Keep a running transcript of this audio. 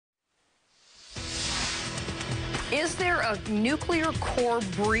Is there a nuclear core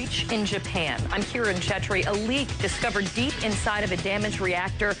breach in Japan? I'm Kieran Chetri. A leak discovered deep inside of a damaged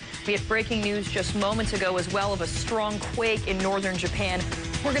reactor. We had breaking news just moments ago as well of a strong quake in northern Japan.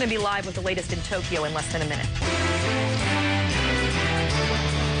 We're going to be live with the latest in Tokyo in less than a minute.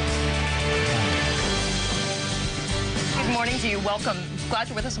 Good morning to you. Welcome. Glad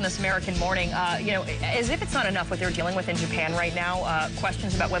you're with us on this American morning. You know, as if it's not enough what they're dealing with in Japan right now,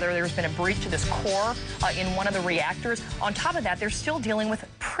 questions about whether there's been a breach to this core in one of the reactors. On top of that, they're still dealing with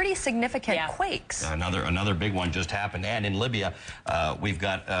pretty significant quakes. Another big one just happened. And in Libya, we've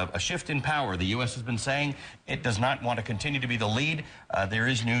got a shift in power. The U.S. has been saying it does not want to continue to be the lead. There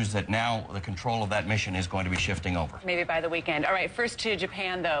is news that now the control of that mission is going to be shifting over. Maybe by the weekend. All right, first to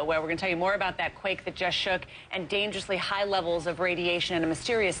Japan, though, where we're going to tell you more about that quake that just shook and dangerously high levels of radiation and a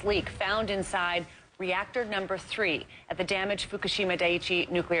mysterious leak found inside reactor number 3 at the damaged Fukushima Daiichi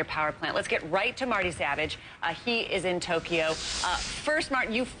nuclear power plant. Let's get right to Marty Savage. He is in Tokyo. First,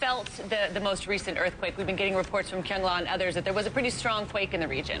 Martin, you felt the most recent earthquake. We've been getting reports from Kyungla and others that there was a pretty strong quake in the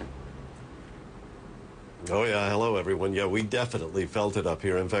region. Oh, yeah. Hello, everyone. Yeah, we definitely felt it up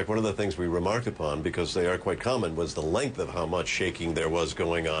here. In fact, one of the things we remarked upon, because they are quite common, was the length of how much shaking there was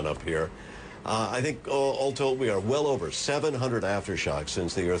going on up here. I think, all told, we are well over 700 aftershocks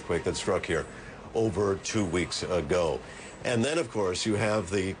since the earthquake that struck here over 2 weeks ago. And then, of course, you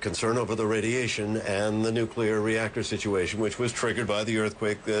have the concern over the radiation and the nuclear reactor situation, which was triggered by the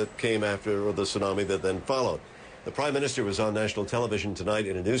earthquake that came after the tsunami that then followed. The Prime Minister was on national television tonight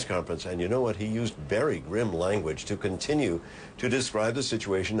in a news conference, and you know what? He used very grim language to continue to describe the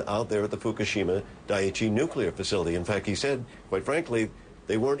situation out there at the Fukushima Daiichi nuclear facility. In fact, he said, quite frankly,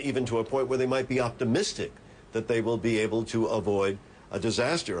 they weren't even to a point where they might be optimistic that they will be able to avoid a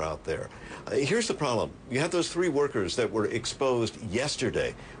disaster out there. Here's the problem. You have those 3 workers that were exposed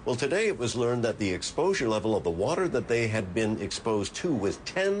yesterday. Well, today it was learned that the exposure level of the water that they had been exposed to was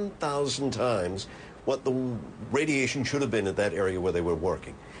 10,000 times what the radiation should have been at that area where they were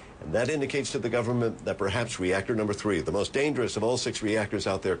working. And that indicates to the government that perhaps reactor number 3, the most dangerous of all 6 reactors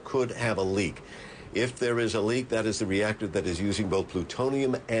out there, could have a leak. If there is a leak, that is the reactor that is using both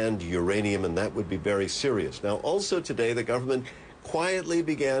plutonium and uranium, and that would be very serious. Now, also today, the government quietly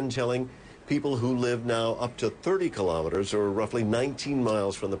began telling people who live now up to 30 kilometers, or roughly 19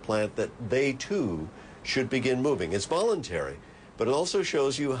 miles from the plant, that they, too, should begin moving. It's voluntary, but it also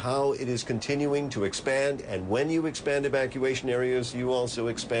shows you how it is continuing to expand, and when you expand evacuation areas, you also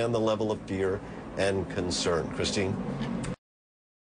expand the level of fear and concern. Christine?